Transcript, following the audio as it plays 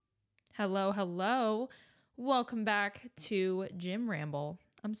Hello, hello. Welcome back to Gym Ramble.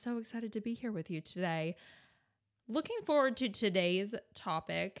 I'm so excited to be here with you today. Looking forward to today's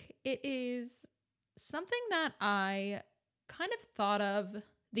topic. It is something that I kind of thought of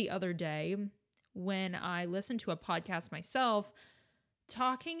the other day when I listened to a podcast myself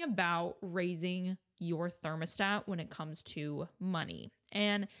talking about raising your thermostat when it comes to money.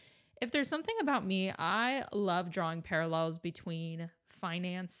 And if there's something about me, I love drawing parallels between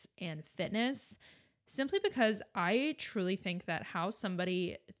finance and fitness simply because I truly think that how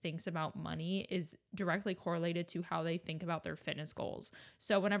somebody thinks about money is directly correlated to how they think about their fitness goals.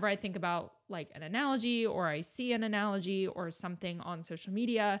 So whenever I think about like an analogy or I see an analogy or something on social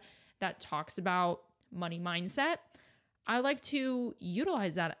media that talks about money mindset, I like to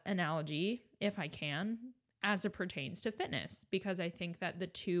utilize that analogy if I can as it pertains to fitness, because I think that the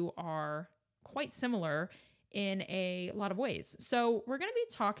two are quite similar in a lot of ways. So we're going to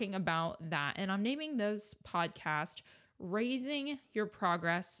be talking about that, and I'm naming this podcast Raising Your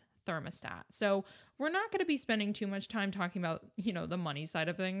Progress Thermostat. So we're not going to be spending too much time talking about, the money side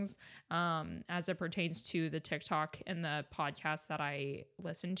of things as it pertains to the TikTok and the podcast that I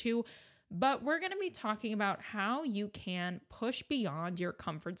listen to. But we're going to be talking about how you can push beyond your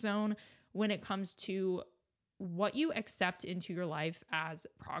comfort zone when it comes to what you accept into your life as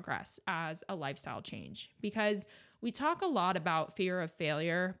progress, as a lifestyle change. Because we talk a lot about fear of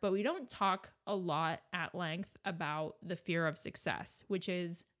failure, but we don't talk a lot at length about the fear of success, which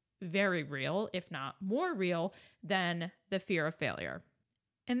is very real, if not more real than the fear of failure.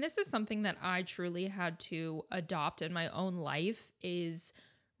 And this is something that I truly had to adopt in my own life, is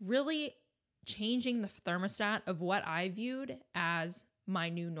really changing the thermostat of what I viewed as my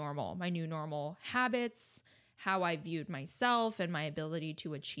new normal habits, how I viewed myself and my ability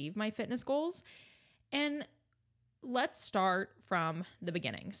to achieve my fitness goals. And let's start from the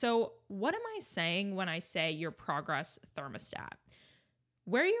beginning. So what am I saying when I say your progress thermostat?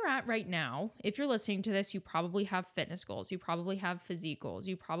 Where you're at right now, if you're listening to this, you probably have fitness goals. You probably have physique goals.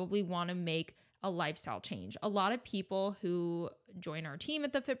 You probably want to make a lifestyle change. A lot of people who join our team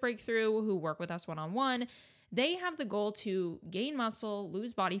at the Fit Breakthrough, who work with us one-on-one, they have the goal to gain muscle,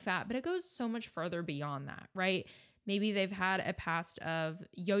 lose body fat, but it goes so much further beyond that, right? Maybe they've had a past of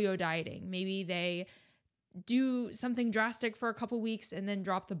yo-yo dieting. Maybe they do something drastic for a couple weeks and then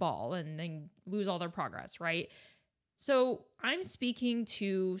drop the ball and then lose all their progress, right? So I'm speaking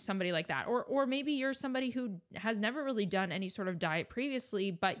to somebody like that. Or maybe you're somebody who has never really done any sort of diet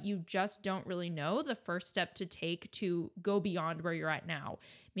previously, but you just don't really know the first step to take to go beyond where you're at now.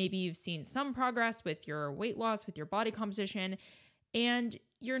 Maybe you've seen some progress with your weight loss, with your body composition, and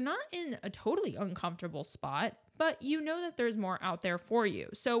you're not in a totally uncomfortable spot, but you know that there's more out there for you.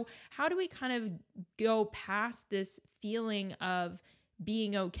 So how do we kind of go past this feeling of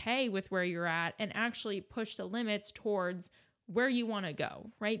being okay with where you're at and actually push the limits towards where you want to go,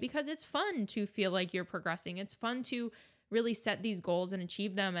 right? Because it's fun to feel like you're progressing. It's fun to really set these goals and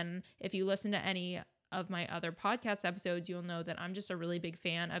achieve them. And if you listen to any of my other podcast episodes, you'll know that I'm just a really big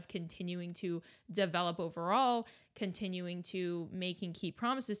fan of continuing to develop overall, continuing to make and keep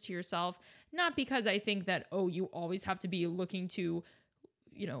promises to yourself, not because I think that, you always have to be looking to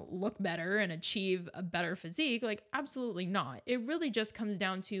look better and achieve a better physique. Like, absolutely not. It really just comes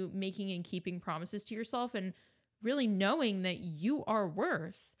down to making and keeping promises to yourself and really knowing that you are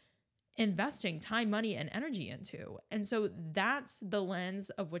worth investing time, money, and energy into. And so that's the lens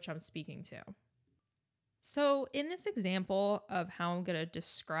of which I'm speaking to. So in this example of how I'm going to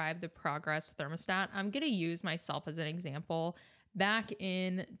describe the Progress Thermostat, I'm going to use myself as an example back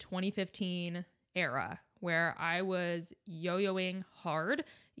in 2015 era, where I was yo-yoing hard,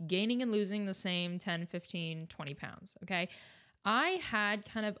 gaining and losing the same 10, 15, 20 pounds, okay? I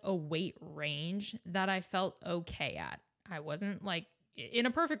had kind of a weight range that I felt okay at. I wasn't like, in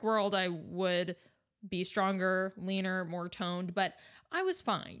a perfect world, I would be stronger, leaner, more toned, but I was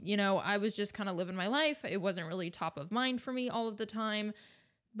fine. I was just kind of living my life. It wasn't really top of mind for me all of the time.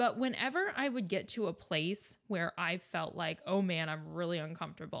 But whenever I would get to a place where I felt like, oh man, I'm really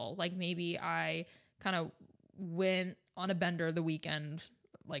uncomfortable, like maybe I kind of went on a bender the weekend,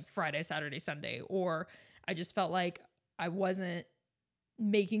 like Friday, Saturday, Sunday, or I just felt like I wasn't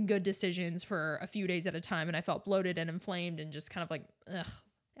making good decisions for a few days at a time and I felt bloated and inflamed and just kind of like, ugh.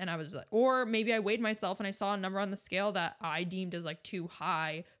 And I was like, or maybe I weighed myself and I saw a number on the scale that I deemed as like too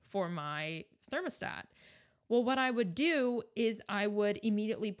high for my thermostat. Well, what I would do is I would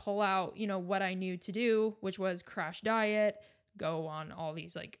immediately pull out, what I knew to do, which was crash diet, go on all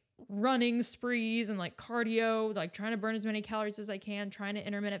these like running sprees and like cardio, like trying to burn as many calories as I can, trying to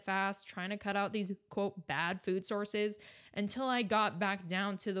intermittent fast, trying to cut out these quote bad food sources until I got back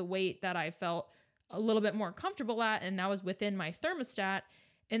down to the weight that I felt a little bit more comfortable at. And that was within my thermostat.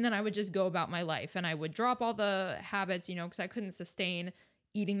 And then I would just go about my life and I would drop all the habits, because I couldn't sustain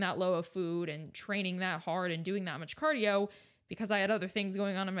eating that low of food and training that hard and doing that much cardio because I had other things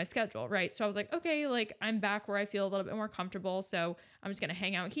going on in my schedule, right? So I was like, okay, like I'm back where I feel a little bit more comfortable. So I'm just going to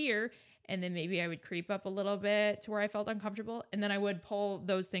hang out here. And then maybe I would creep up a little bit to where I felt uncomfortable. And then I would pull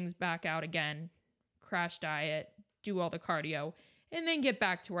those things back out again, crash diet, do all the cardio, and then get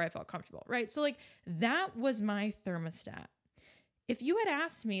back to where I felt comfortable, right? So like that was my thermostat. If you had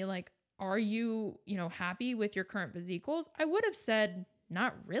asked me like, are you, happy with your current physique goals? I would have said,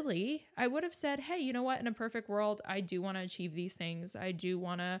 not really. I would have said, hey, you know what? In a perfect world, I do want to achieve these things. I do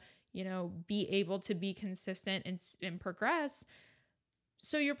want to, be able to be consistent and progress.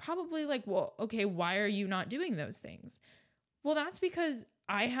 So you're probably like, well, okay, why are you not doing those things? Well, that's because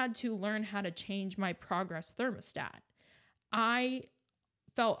I had to learn how to change my progress thermostat. I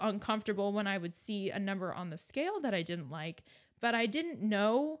felt uncomfortable when I would see a number on the scale that I didn't like, but I didn't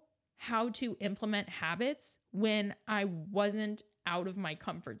know how to implement habits when I wasn't out of my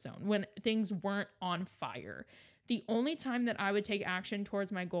comfort zone, when things weren't on fire. The only time that I would take action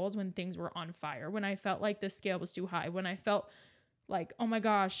towards my goals when things were on fire, when I felt like the scale was too high, when I felt like, oh my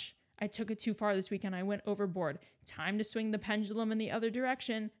gosh, I took it too far this weekend, I went overboard. Time to swing the pendulum in the other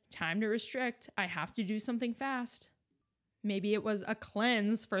direction. Time to restrict. I have to do something fast. Maybe it was a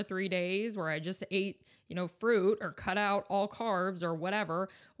cleanse for 3 days where I just ate, fruit or cut out all carbs or whatever,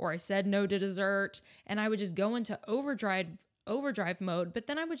 or I said no to dessert and I would just go into overdrive mode, but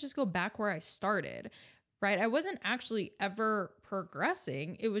then I would just go back where I started, right? I wasn't actually ever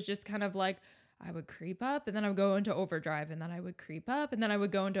progressing. It was just kind of like I would creep up and then I would go into overdrive and then I would creep up and then I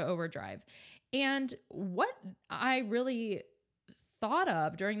would go into overdrive. And what I really thought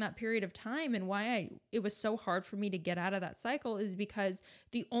of during that period of time and why it was so hard for me to get out of that cycle is because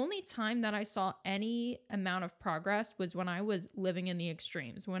the only time that I saw any amount of progress was when I was living in the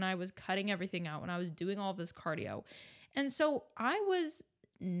extremes, when I was cutting everything out, when I was doing all this cardio. And so I was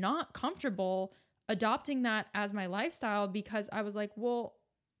not comfortable adopting that as my lifestyle because I was like, well,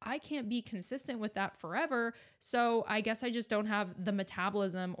 I can't be consistent with that forever. So I guess I just don't have the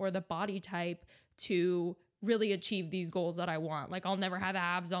metabolism or the body type to really achieve these goals that I want. Like I'll never have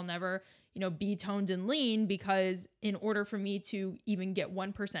abs. I'll never, be toned and lean because in order for me to even get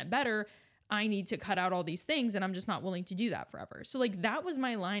 1% better, I need to cut out all these things and I'm just not willing to do that forever. So like that was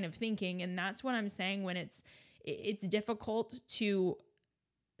my line of thinking. And that's what I'm saying when it's difficult to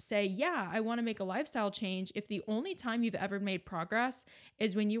say, yeah, I want to make a lifestyle change. If the only time you've ever made progress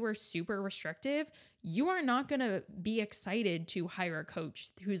is when you were super restrictive, you are not going to be excited to hire a coach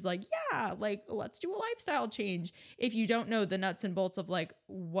who's like, yeah, like let's do a lifestyle change. If you don't know the nuts and bolts of like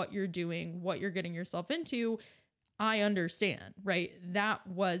what you're doing, what you're getting yourself into, I understand, right? That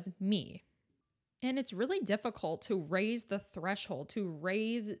was me. And it's really difficult to raise the threshold, to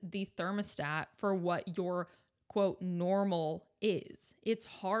raise the thermostat for what your quote normal is. It's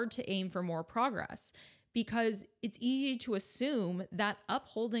hard to aim for more progress because it's easy to assume that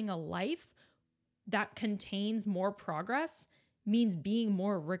upholding a life that contains more progress means being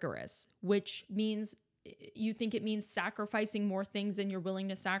more rigorous, which means you think it means sacrificing more things than you're willing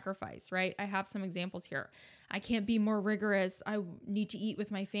to sacrifice, right? I have some examples here. I can't be more rigorous. I need to eat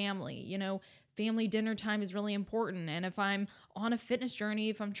with my family. Family dinner time is really important. And if I'm on a fitness journey,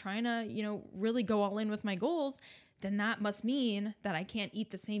 if I'm trying to, really go all in with my goals, then that must mean that I can't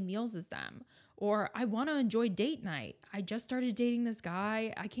eat the same meals as them. Or I want to enjoy date night. I just started dating this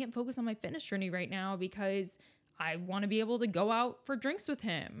guy. I can't focus on my fitness journey right now because I want to be able to go out for drinks with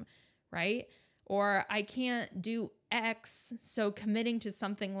him, right? Or I can't do X, so committing to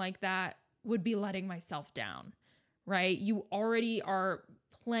something like that would be letting myself down, right? You already are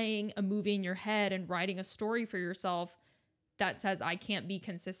playing a movie in your head and writing a story for yourself that says I can't be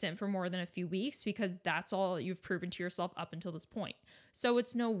consistent for more than a few weeks because that's all you've proven to yourself up until this point. So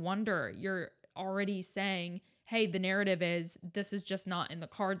it's no wonder you're already saying, hey, the narrative is this is just not in the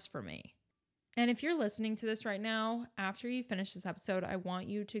cards for me. And if you're listening to this right now, after you finish this episode, I want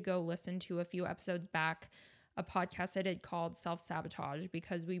you to go listen to a few episodes back, a podcast I did called Self-Sabotage,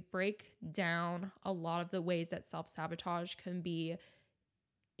 because we break down a lot of the ways that self-sabotage can be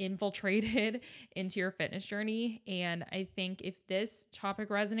infiltrated into your fitness journey. And I think if this topic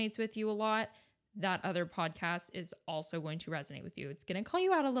resonates with you a lot, that other podcast is also going to resonate with you. It's going to call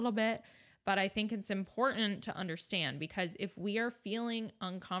you out a little bit, but I think it's important to understand because if we are feeling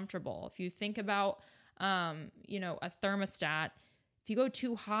uncomfortable, if you think about, a thermostat, If you go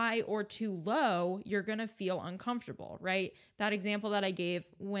too high or too low, you're going to feel uncomfortable, right? That example that I gave,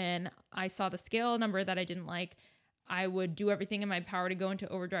 when I saw the scale number that I didn't like, I would do everything in my power to go into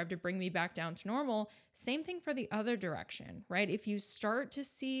overdrive to bring me back down to normal. Same thing for the other direction, right? If you start to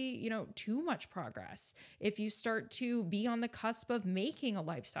see, too much progress, if you start to be on the cusp of making a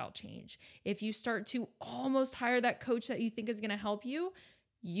lifestyle change, if you start to almost hire that coach that you think is going to help you,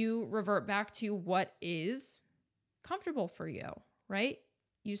 you revert back to what is comfortable for you, right?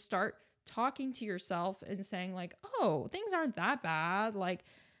 You start talking to yourself and saying like, oh, things aren't that bad. Like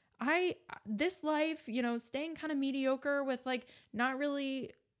this life, staying kind of mediocre with like not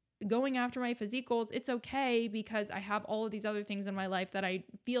really going after my physique goals, it's okay because I have all of these other things in my life that I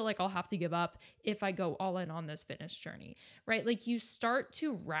feel like I'll have to give up if I go all in on this fitness journey, right? Like you start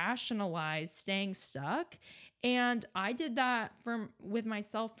to rationalize staying stuck. And I did that with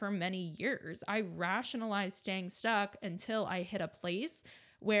myself for many years. I rationalized staying stuck until I hit a place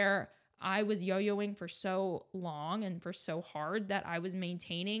where I was yo-yoing for so long and for so hard that I was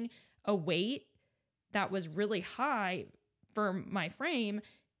maintaining a weight that was really high for my frame,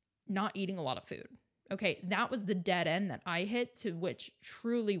 not eating a lot of food. Okay, that was the dead end that I hit, to which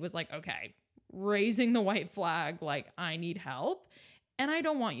truly was like, okay, raising the white flag, like I need help. And I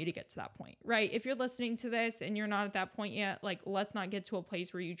don't want you to get to that point, right? If you're listening to this and you're not at that point yet, like let's not get to a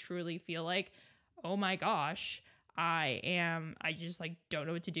place where you truly feel like, oh my gosh, I just like don't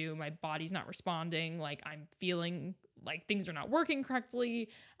know what to do. My body's not responding. Like I'm feeling like things are not working correctly.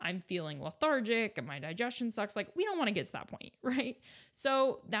 I'm feeling lethargic and my digestion sucks. Like we don't want to get to that point, right?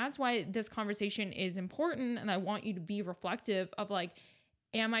 So that's why this conversation is important. And I want you to be reflective of like,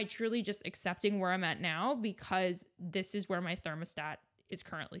 am I truly just accepting where I'm at now because this is where my thermostat is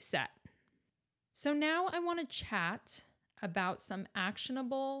currently set? So now I want to chat about some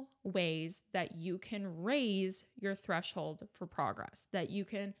actionable ways that you can raise your threshold for progress, that you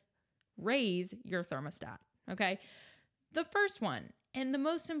can raise your thermostat, okay? The first one, and the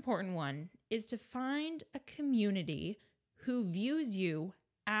most important one, is to find a community who views you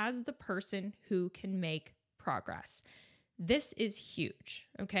as the person who can make progress. This is huge,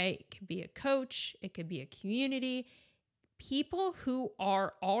 okay? It could be a coach, it could be a community, people who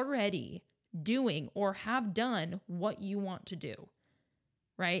are already doing or have done what you want to do,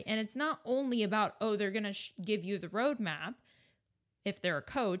 right? And it's not only about, oh, they're going to give you the roadmap if they're a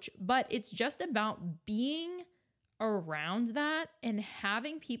coach, but it's just about being around that and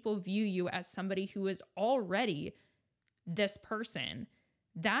having people view you as somebody who is already this person.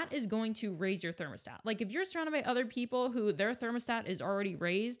 That is going to raise your thermostat. Like if you're surrounded by other people who their thermostat is already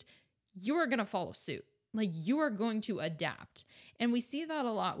raised, you are going to follow suit. Like you are going to adapt. And we see that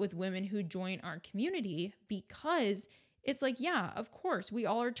a lot with women who join our community because it's like, yeah, of course, we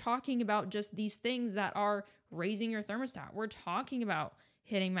all are talking about just these things that are raising your thermostat. We're talking about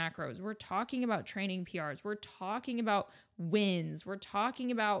hitting macros. We're talking about training PRs. We're talking about wins. We're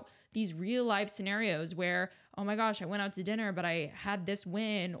talking about these real life scenarios where, oh my gosh, I went out to dinner, but I had this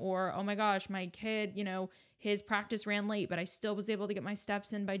win. Or, oh my gosh, my kid, his practice ran late, but I still was able to get my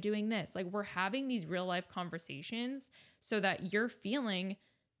steps in by doing this. Like we're having these real life conversations so that you're feeling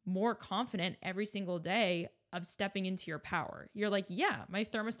more confident every single day of stepping into your power. You're like, yeah, my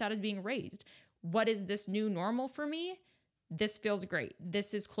thermostat is being raised. What is this new normal for me? This feels great.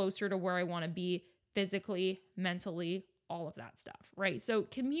 This is closer to where I want to be physically, mentally, all of that stuff, right? So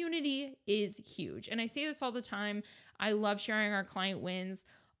community is huge. And I say this all the time. I love sharing our client wins.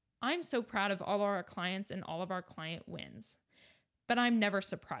 I'm so proud of all of our clients and all of our client wins, but I'm never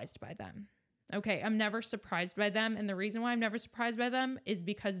surprised by them. Okay, I'm never surprised by them. And the reason why I'm never surprised by them is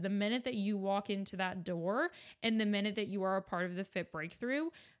because the minute that you walk into that door and the minute that you are a part of the Fit Breakthrough,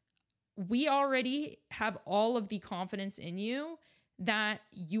 we already have all of the confidence in you that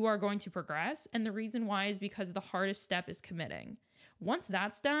you are going to progress. And the reason why is because the hardest step is committing. Once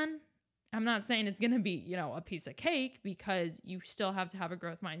that's done, I'm not saying it's going to be, a piece of cake, because you still have to have a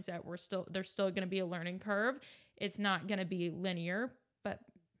growth mindset. There's still going to be a learning curve. It's not going to be linear, but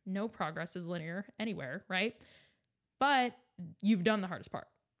no progress is linear anywhere, right? But you've done the hardest part,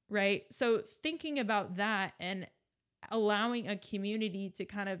 right? So thinking about that and allowing a community to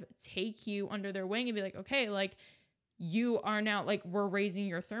kind of take you under their wing and be like, okay, like you are now, like we're raising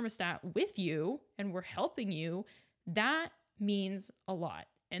your thermostat with you and we're helping you, that means a lot.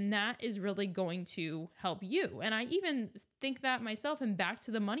 And that is really going to help you. And I even think that myself, and back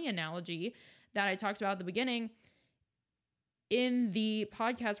to the money analogy that I talked about at the beginning, in the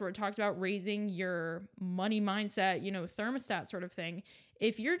podcast where it talked about raising your money mindset, thermostat sort of thing.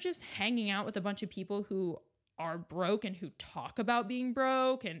 If you're just hanging out with a bunch of people who are broke and who talk about being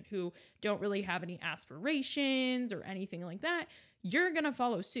broke and who don't really have any aspirations or anything like that, you're going to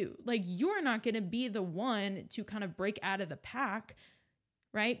follow suit. Like, you're not going to be the one to kind of break out of the pack,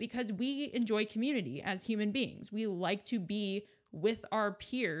 right? Because we enjoy community as human beings. We like to be with our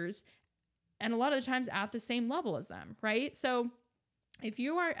peers and a lot of the times at the same level as them, right? So if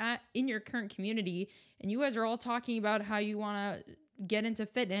you are in your current community and you guys are all talking about how you want to get into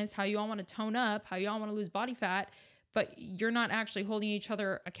fitness, how you all want to tone up, how you all want to lose body fat, but you're not actually holding each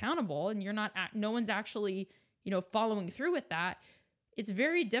other accountable and no one's actually, following through with that, it's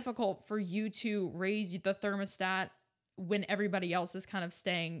very difficult for you to raise the thermostat when everybody else is kind of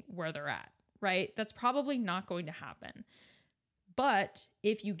staying where they're at, right? That's probably not going to happen. But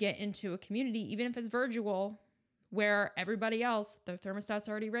if you get into a community, even if it's virtual, where everybody else, their thermostat's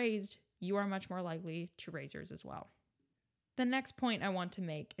already raised, you are much more likely to raise yours as well. The next point I want to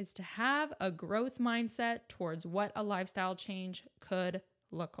make is to have a growth mindset towards what a lifestyle change could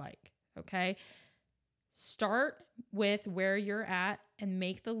look like, okay? Start with where you're at and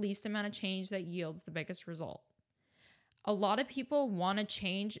make the least amount of change that yields the biggest result. A lot of people want to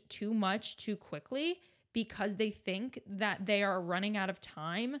change too much too quickly because they think that they are running out of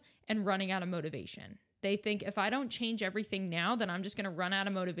time and running out of motivation. They think if I don't change everything now, then I'm just going to run out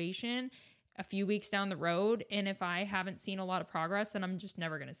of motivation a few weeks down the road. And if I haven't seen a lot of progress, then I'm just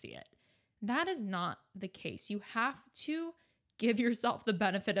never going to see it. That is not the case. You have to give yourself the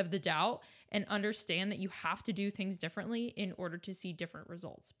benefit of the doubt and understand that you have to do things differently in order to see different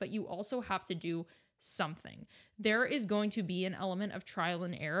results. But you also have to do something. There is going to be an element of trial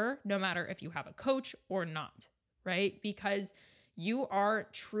and error, no matter if you have a coach or not, right? Because you are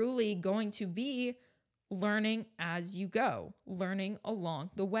truly going to be learning as you go, learning along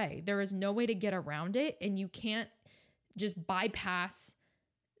the way. There is no way to get around it, and you can't just bypass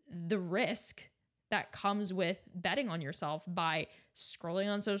the risk that comes with betting on yourself by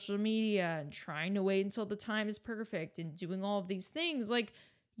scrolling on social media and trying to wait until the time is perfect and doing all of these things. Like,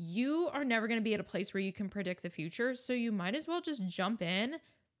 you are never going to be at a place where you can predict the future. So you might as well just jump in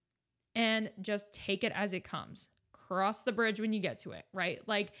and just take it as it comes. Cross the bridge when you get to it, right?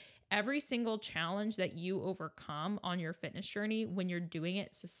 Like, every single challenge that you overcome on your fitness journey, when you're doing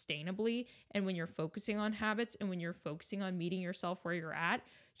it sustainably and when you're focusing on habits and when you're focusing on meeting yourself where you're at,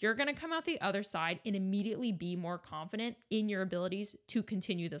 you're going to come out the other side and immediately be more confident in your abilities to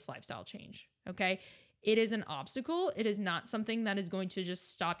continue this lifestyle change. Okay. It is an obstacle. It is not something that is going to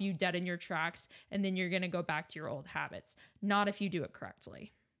just stop you dead in your tracks and then you're going to go back to your old habits. Not if you do it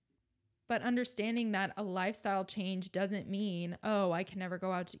correctly. But understanding that a lifestyle change doesn't mean, oh, I can never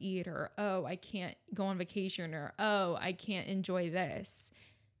go out to eat, or, oh, I can't go on vacation, or, oh, I can't enjoy this.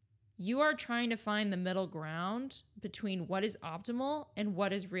 You are trying to find the middle ground between what is optimal and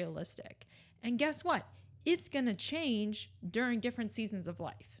what is realistic. And guess what? It's going to change during different seasons of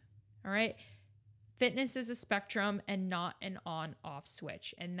life. All right. Fitness is a spectrum and not an on-off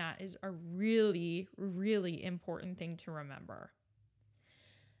switch. And that is a really, really important thing to remember.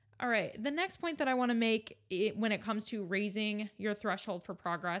 All right, the next point that I want to make when it comes to raising your threshold for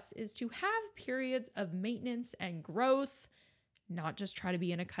progress is to have periods of maintenance and growth, not just try to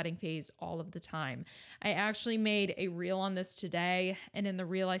be in a cutting phase all of the time. I actually made a reel on this today, and in the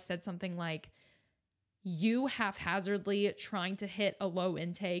reel I said something like, you haphazardly trying to hit a low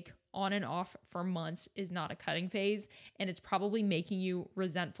intake on and off for months is not a cutting phase, and it's probably making you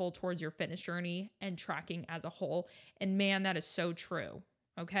resentful towards your fitness journey and tracking as a whole. And man, that is so true.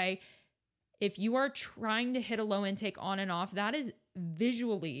 Okay. If you are trying to hit a low intake on and off, that is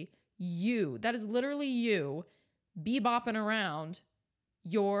visually you. That is literally you bebopping around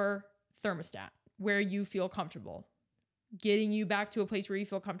your thermostat where you feel comfortable, getting you back to a place where you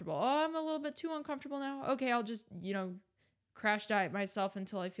feel comfortable. Oh, I'm a little bit too uncomfortable now. Okay. I'll just, crash diet myself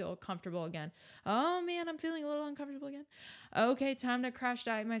until I feel comfortable again. Oh man, I'm feeling a little uncomfortable again. Okay. Time to crash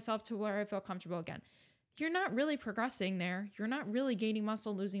diet myself to where I feel comfortable again. You're not really progressing there. You're not really gaining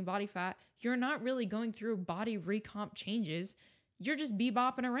muscle, losing body fat. You're not really going through body recomp changes. You're just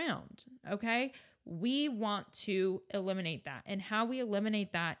bebopping around, okay? We want to eliminate that. And how we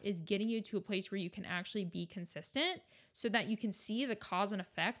eliminate that is getting you to a place where you can actually be consistent so that you can see the cause and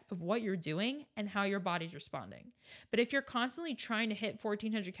effect of what you're doing and how your body's responding. But if you're constantly trying to hit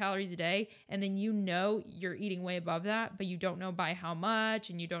 1,400 calories a day and then you're eating way above that, but you don't know by how much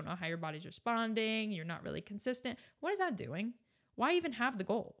and you don't know how your body's responding, you're not really consistent, what is that doing? Why even have the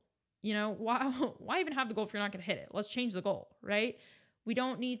goal? Why even have the goal if you're not going to hit it? Let's change the goal, right? We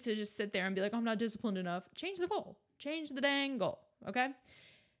don't need to just sit there and be like, I'm not disciplined enough. Change the goal. Change the dang goal, okay?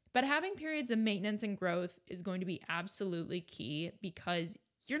 But having periods of maintenance and growth is going to be absolutely key because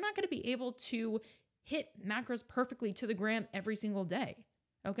you're not going to be able to hit macros perfectly to the gram every single day.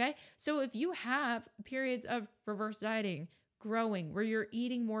 Okay. So if you have periods of reverse dieting, growing, where you're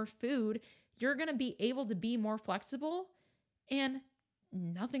eating more food, you're going to be able to be more flexible and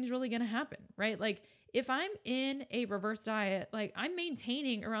nothing's really going to happen, right? Like if I'm in a reverse diet, like I'm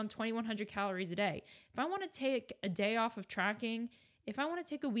maintaining around 2,100 calories a day. If I want to take a day off of tracking, if I want to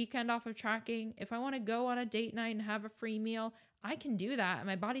take a weekend off of tracking, if I want to go on a date night and have a free meal, I can do that. And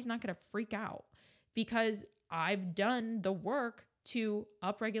my body's not going to freak out because I've done the work to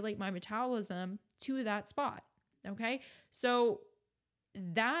upregulate my metabolism to that spot. Okay. So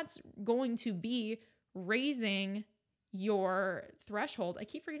that's going to be raising your threshold. I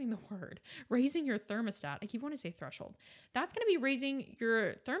keep forgetting the word. Raising your thermostat. I keep wanting to say threshold. That's going to be raising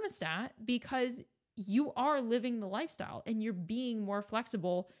your thermostat because you are living the lifestyle and you're being more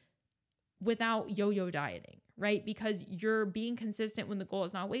flexible without yo-yo dieting, right? Because you're being consistent when the goal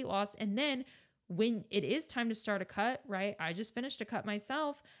is not weight loss. And then when it is time to start a cut, right? I just finished a cut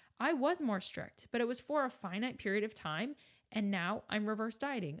myself. I was more strict, but it was for a finite period of time. And now I'm reverse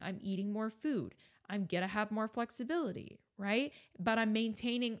dieting. I'm eating more food. I'm going to have more flexibility, right? But I'm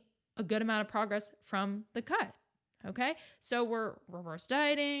maintaining a good amount of progress from the cut. Okay. So we're reverse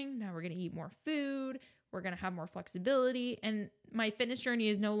dieting. Now we're going to eat more food. We're going to have more flexibility. And my fitness journey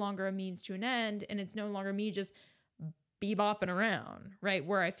is no longer a means to an end. And it's no longer me just bebopping around, right?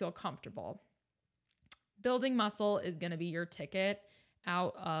 Where I feel comfortable. Building muscle is going to be your ticket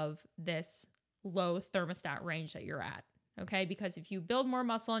out of this low thermostat range that you're at. Okay. Because if you build more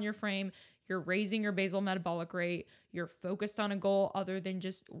muscle in your frame, you're raising your basal metabolic rate, you're focused on a goal other than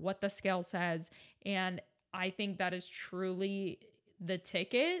just what the scale says. And I think that is truly the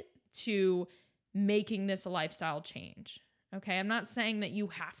ticket to making this a lifestyle change. Okay. I'm not saying that you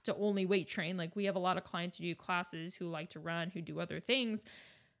have to only weight train. Like we have a lot of clients who do classes, who like to run, who do other things.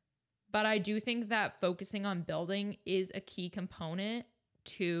 But I do think that focusing on building is a key component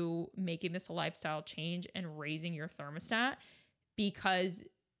to making this a lifestyle change and raising your thermostat, because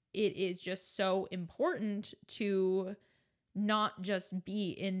it is just so important to not just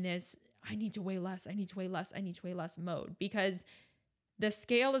be in this, I need to weigh less, I need to weigh less, I need to weigh less mode, because the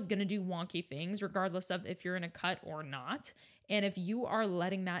scale is going to do wonky things regardless of if you're in a cut or not. And if you are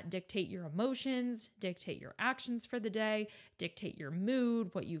letting that dictate your emotions, dictate your actions for the day, dictate your mood,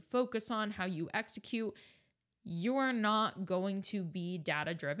 what you focus on, how you execute, you are not going to be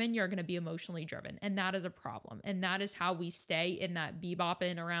data driven. You're going to be emotionally driven. And that is a problem. And that is how we stay in that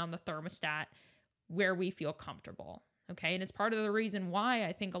bebopping around the thermostat where we feel comfortable. Okay. And it's part of the reason why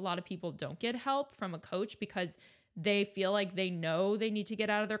I think a lot of people don't get help from a coach, because they feel like they know they need to get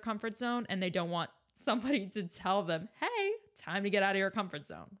out of their comfort zone and they don't want somebody to tell them, hey, time to get out of your comfort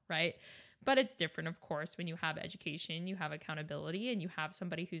zone, right? But it's different, of course, when you have education, you have accountability, and you have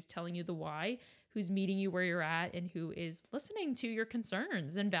somebody who's telling you the why, who's meeting you where you're at, and who is listening to your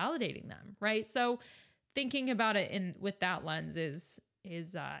concerns and validating them, right? So thinking about it with that lens is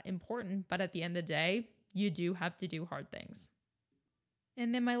important. But at the end of the day, you do have to do hard things.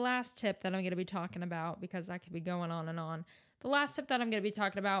 And then my last tip that I'm going to be talking about, because I could be going on and on, the last tip that I'm going to be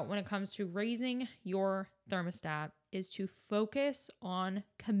talking about when it comes to raising your thermostat is to focus on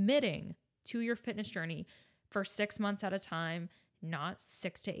committing to your fitness journey for 6 months at a time, not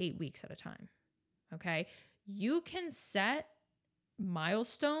 6 to 8 weeks at a time. Okay. You can set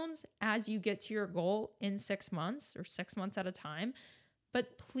milestones as you get to your goal in 6 months or 6 months at a time,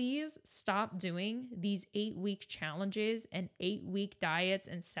 but please stop doing these 8-week challenges and 8-week diets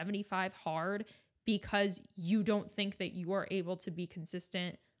and 75 hard because you don't think that you are able to be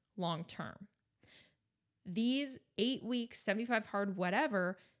consistent long term. These 8 weeks, 75 hard,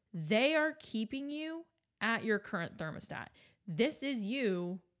 whatever, they are keeping you at your current thermostat. This is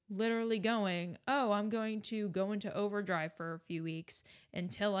you literally going, oh, I'm going to go into overdrive for a few weeks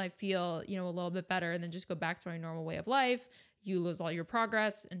until I feel, a little bit better, and then just go back to my normal way of life. You lose all your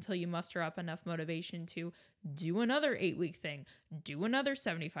progress until you muster up enough motivation to do another 8-week thing, do another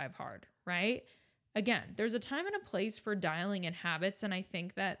 75 hard, right? Again, there's a time and a place for dialing in habits, and I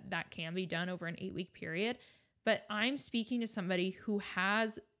think that can be done over an 8-week period. But I'm speaking to somebody who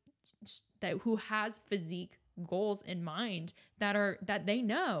has physique goals in mind that they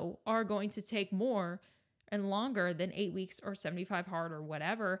know are going to take more and longer than 8 weeks or 75 hard or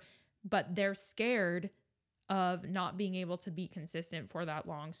whatever, but they're scared of not being able to be consistent for that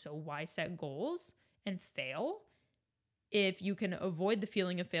long. So why set goals and fail if you can avoid the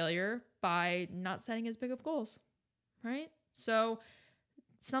feeling of failure by not setting as big of goals, right? So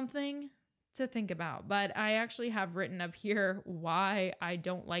something to think about. But I actually have written up here why I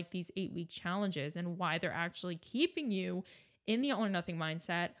don't like these 8-week challenges and why they're actually keeping you in the all or nothing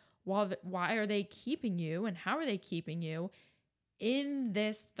mindset, Why are they keeping you and how are they keeping you in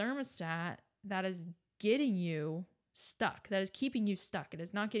this thermostat that is getting you stuck, that is keeping you stuck? It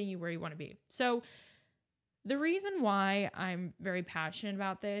is not getting you where you want to be. So the reason why I'm very passionate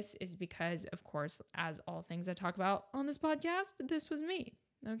about this is because, of course, as all things I talk about on this podcast, this was me.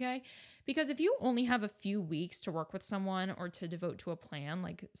 Okay. Because if you only have a few weeks to work with someone or to devote to a plan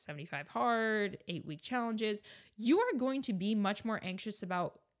like 75 hard, 8-week challenges, you are going to be much more anxious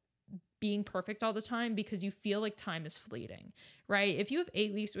about being perfect all the time because you feel like time is fleeting, right? If you have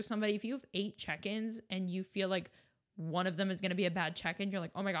 8 weeks with somebody, if you have 8 check-ins and you feel like one of them is going to be a bad check-in, you're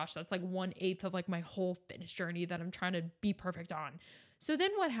like, oh my gosh, that's like 1/8 of like my whole fitness journey that I'm trying to be perfect on. So then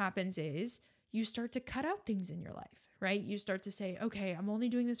what happens is you start to cut out things in your life, right? You start to say, okay, I'm only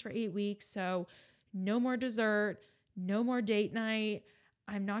doing this for 8 weeks. So no more dessert, no more date night.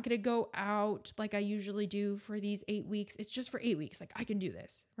 I'm not going to go out like I usually do for these 8 weeks. It's just for 8 weeks. Like I can do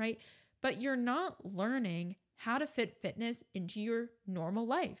this, right? But you're not learning how to fit fitness into your normal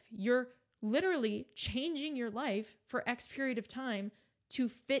life. You're literally changing your life for X period of time to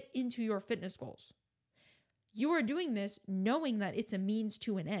fit into your fitness goals. You are doing this knowing that it's a means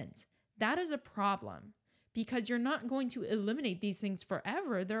to an end. That is a problem because you're not going to eliminate these things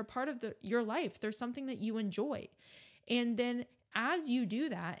forever. They're a part of your life. They're something that you enjoy. And then as you do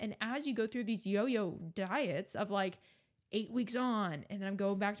that, and as you go through these yo-yo diets of like 8 weeks on, and then I'm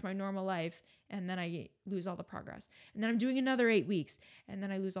going back to my normal life, and then I lose all the progress. And then I'm doing another 8 weeks, and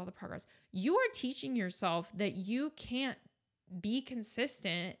then I lose all the progress. You are teaching yourself that you can't be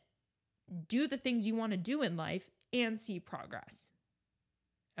consistent, do the things you want to do in life, and see progress.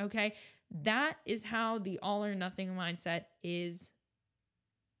 Okay? That is how the all or nothing mindset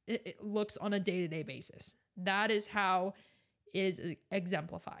it looks on a day-to-day basis. That is how it is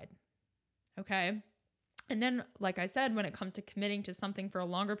exemplified. Okay? And then, like I said, when it comes to committing to something for a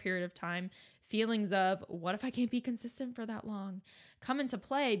longer period of time, feelings of what if I can't be consistent for that long come into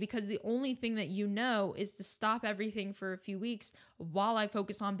play because the only thing that you know is to stop everything for a few weeks while I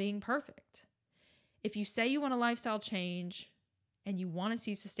focus on being perfect. If you say you want a lifestyle change and you want to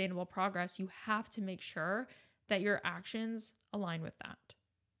see sustainable progress, you have to make sure that your actions align with that.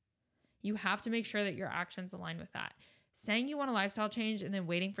 You have to make sure that your actions align with that. Saying you want a lifestyle change and then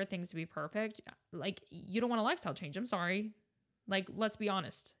waiting for things to be perfect, like you don't want a lifestyle change. I'm sorry. Like, let's be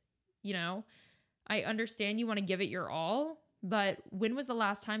honest. You know, I understand you want to give it your all, but when was the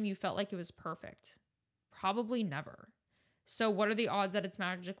last time you felt like it was perfect? Probably never. So what are the odds that it's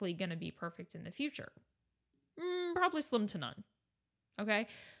magically going to be perfect in the future? Probably slim to none. Okay.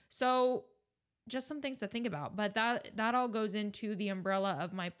 So just some things to think about, but that all goes into the umbrella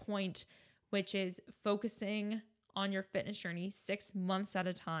of my point, which is focusing on your fitness journey 6 months at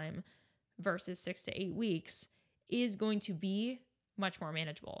a time versus 6 to 8 weeks is going to be much more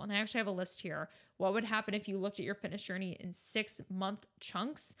manageable. And I actually have a list here. What would happen if you looked at your fitness journey in 6-month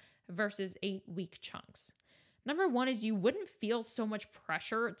chunks versus 8-week chunks? Number one is you wouldn't feel so much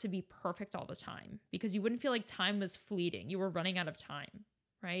pressure to be perfect all the time because you wouldn't feel like time was fleeting. You were running out of time,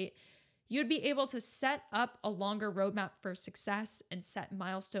 right? You'd be able to set up a longer roadmap for success and set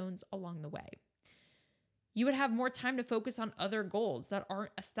milestones along the way. You would have more time to focus on other goals that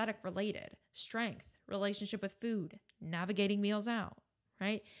aren't aesthetic related, strength, relationship with food, navigating meals out,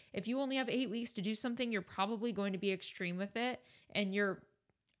 right? If you only have 8 weeks to do something, you're probably going to be extreme with it, and your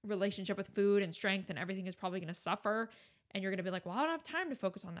relationship with food and strength and everything is probably going to suffer, and you're going to be like, well, I don't have time to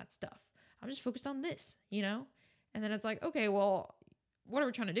focus on that stuff. I'm just focused on this, you know? And then it's like, okay, well, what are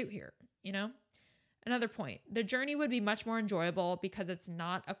we trying to do here, you know? Another point, the journey would be much more enjoyable because it's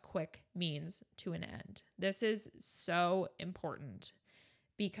not a quick means to an end. This is so important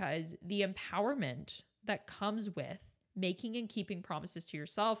because the empowerment that comes with making and keeping promises to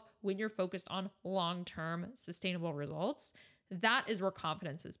yourself when you're focused on long-term sustainable results, that is where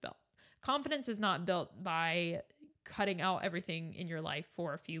confidence is built. Confidence is not built by cutting out everything in your life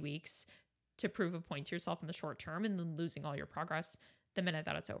for a few weeks to prove a point to yourself in the short term and then losing all your progress the minute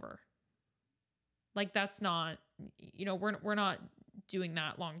that it's over. Like that's not, you know, we're not doing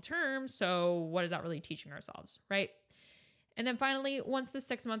that long term. So what is that really teaching ourselves, right? And then finally, once the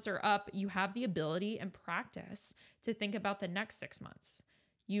 6 months are up, you have the ability and practice to think about the next 6 months.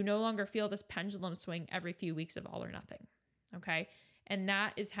 You no longer feel this pendulum swing every few weeks of all or nothing, okay? And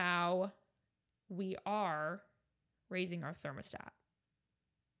that is how we are raising our thermostat.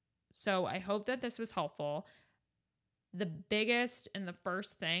 So I hope that this was helpful. The biggest and the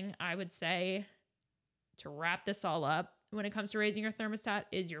first thing I would say to wrap this all up when it comes to raising your thermostat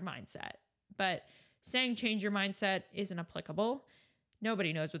is your mindset. But saying change your mindset isn't applicable.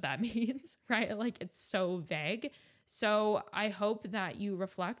 Nobody knows what that means, right? Like it's so vague. So I hope that you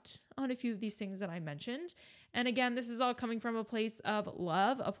reflect on a few of these things that I mentioned. And again, this is all coming from a place of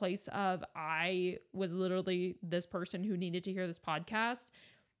love, a place of I was literally this person who needed to hear this podcast.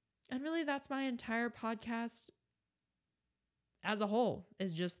 And really, that's my entire podcast as a whole,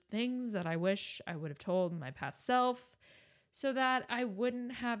 is just things that I wish I would have told my past self so that I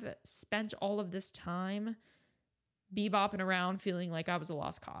wouldn't have spent all of this time bebopping around feeling like I was a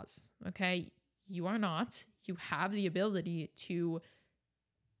lost cause. Okay. You are not. You have the ability to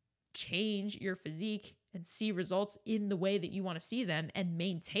change your physique and see results in the way that you want to see them and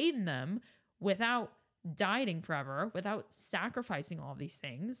maintain them without dieting forever, without sacrificing all of these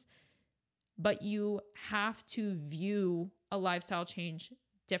things. But you have to view a lifestyle change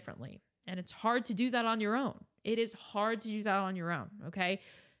differently. And it's hard to do that on your own. It is hard to do that on your own. Okay.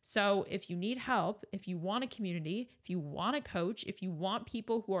 So if you need help, if you want a community, if you want a coach, if you want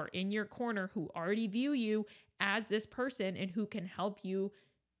people who are in your corner who already view you as this person and who can help you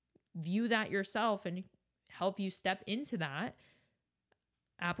view that yourself and help you step into that,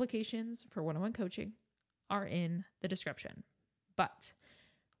 applications for one-on-one coaching are in the description. But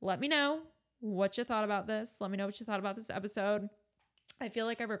let me know what you thought about this. Let me know what you thought about this episode. I feel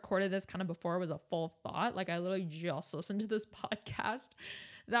like I recorded this kind of before it was a full thought. Like I literally just listened to this podcast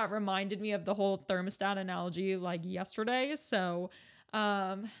that reminded me of the whole thermostat analogy like yesterday. So,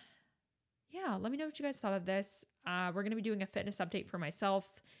 yeah, let me know what you guys thought of this. We're going to be doing a fitness update for myself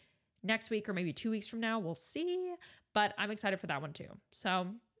next week or maybe 2 weeks from now. We'll see, but I'm excited for that one too. So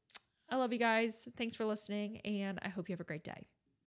I love you guys. Thanks for listening, and I hope you have a great day.